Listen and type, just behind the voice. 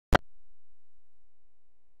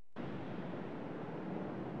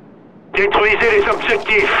Détruisez les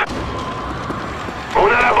objectifs. On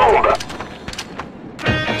a la bombe.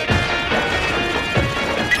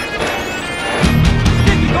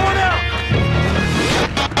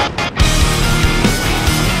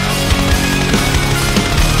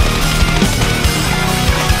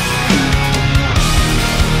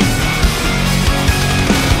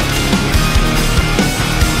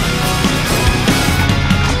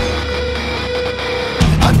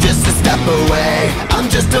 Away. I'm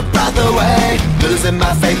just a breath away, losing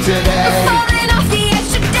my faith today. I'm falling off the edge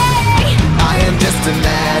today. I am just a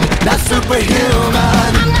man, not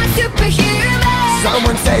superhuman. I'm not superhuman.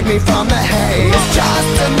 Someone save me from the haze. It's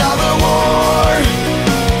just another war,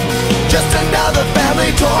 just another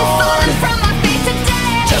family torn. I'm falling from my feet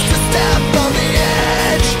today. Just a step on the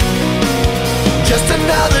edge, just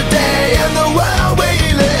another day in the world we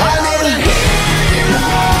live. I need a hero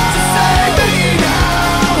to save me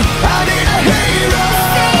now. I need a hero.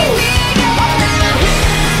 Save me now. I need a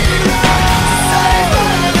hero to save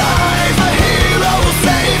my life. A hero will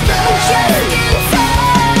save me. Just in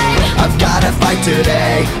time. I've gotta fight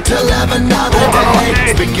today to live another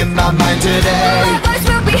day. Speaking my mind today. My voice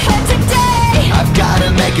will be heard today. I've gotta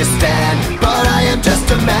make a stand, but I am just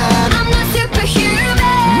a man. I'm not superhuman.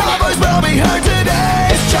 My voice will be heard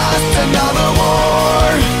today. It's just another war,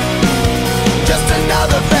 just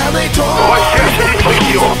another family torn.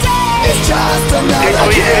 Recherche&Destruction. It's just another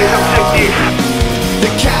Détruisez les kill. objectifs. The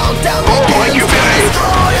countdown begins to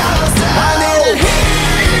destroy ourselves. I need a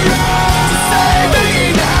hero to save me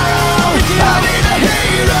now. I need a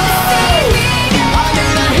hero. I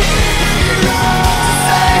need a hero to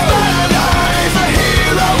save my life. A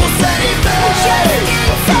hero will save me.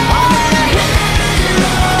 I need a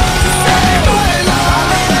hero to save my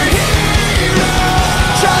life. A hero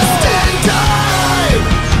just in time.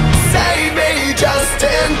 Save me just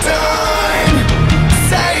in time.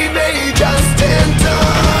 Save me just in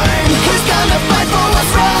time. Who's gonna fight for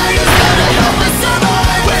what's right? Who's gonna help us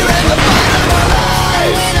survive? We're in the fight of our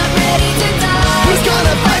lives. We're not ready to die. Who's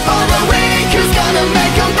gonna fight for the weak? Who's gonna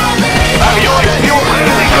make them believe? Avion espion prêt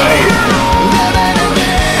à décoller. Living in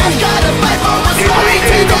me. I've gotta fight for what's right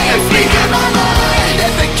today. I'm speaking my mind.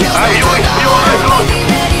 If it kills me Avion espion tonight. à gauche. Be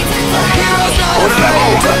ready to A die. hero's not On a la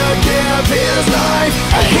afraid bombe. to give his life.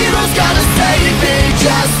 A hero's gotta save me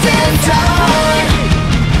just in time.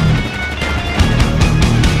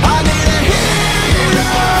 I need a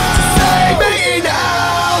hero to save me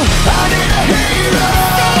now. I need a hero.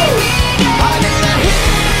 I need a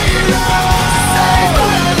hero to save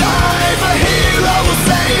my life. A hero will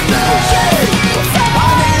save me. I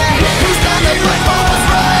need a hero who's gonna fight for what's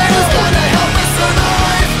right. Who's gonna help us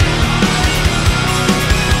survive.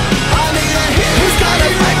 I need a hero who's gonna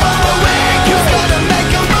fight for the weak. Who's gonna make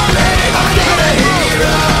them believe. I need a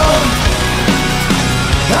hero.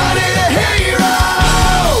 I need a hero.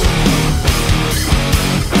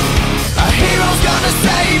 A hero's gonna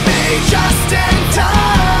save me just in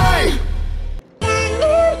time.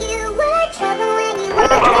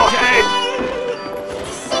 Bombe avancée.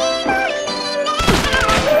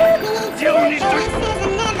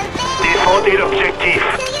 Défendez l'objectif.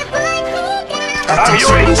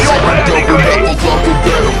 Avion espion prêt à décoller.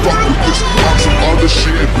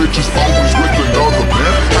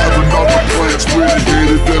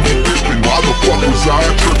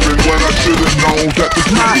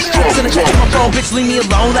 Send a text to my phone, bitch, leave me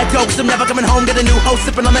alone. Let go, cause I'm never coming home. Get a new host,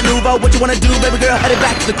 sipping on that nouveau. What you wanna do, baby girl? Headed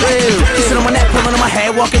back to the crib. Kissing on my neck, pulling on my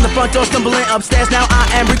hair. Walking the front door, stumbling upstairs. Now I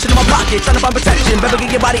am reaching in my pocket, trying to find protection. Baby,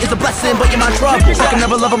 get your body is a blessing, but you're my trouble. I can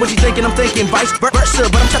never love her when she's thinking, I'm thinking vice versa.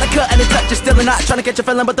 But I'm trying to cut and touch, just still not trying to catch a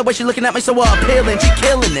feeling. But the way she looking at me so appealing, she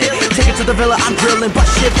killing it. Take it to the villa, I'm drilling. But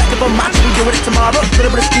shit, back up on my we doing it tomorrow.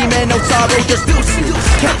 Little bit of steam and no sorrow, just deuces.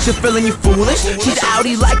 Catch you feeling you foolish. She's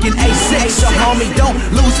outie like an A6. So homie, don't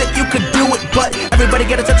lose it, you could do it. But everybody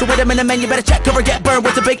get in touch with a minute, man. You better check her or get burned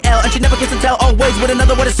with a big L. And she never gets to tell, always with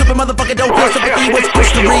another with a super motherfucker. Don't care, sympathy was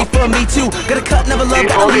history for me too. Gotta cut, never love,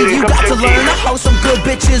 gotta leave. You got to learn to hold some good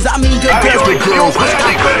bitches. I mean good girls, good girls.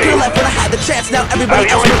 Feel like when I had the chance, now everybody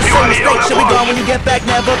else makes the same mistake. Should be gone when you get back.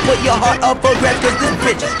 Never put your heart up for grabs, cause this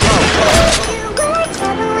bitch is trouble.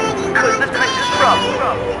 Cause this bitch is trouble.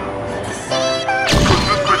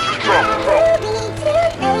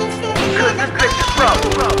 Cause this bitch is trouble.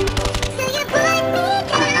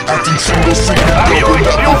 Acting single, single, double,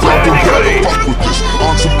 double, double, fuck with this.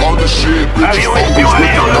 On some other shit, bitches always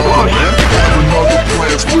with another man. Having other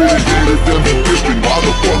plans, really hated them and dipping. Why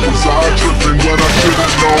the fuck was I tripping when I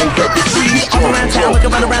should've known that the sea was I'm around town,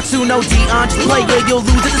 looking around pursue no Dion. Just play it, you'll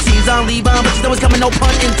lose it, the season. Leave on, but you know it's coming, no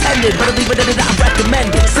pun intended. But I leave it at it, I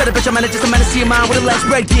recommend it. Set a bitch, I'm in it, just a menace to your mind. With a less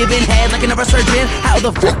bread, giving head like a neurosurgeon. How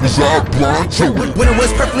the fuck Was I blind to it? when it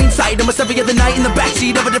was perfectly inside almost every other night in the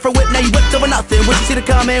backseat of a different whip? Now you whipped over nothing. Would you see the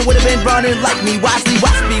comment? Would have been running like me. Wisely,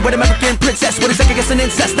 watch me. What an American princess. What a second guessing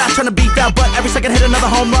incest. Not trying to beat that, but every second hit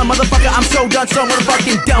another home run. Motherfucker, I'm so done, so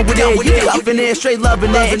motherfucking done with it. You loving it, straight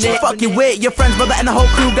loving it. Fucking with your friends, brother, and the whole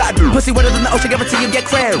crew got pussy wetter than the ocean. Give it to you, get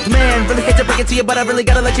crammed. Man, really hate to break it to you, but I really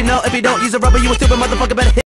gotta let you know. If you don't use a rubber, you a stupid motherfucker. Better hit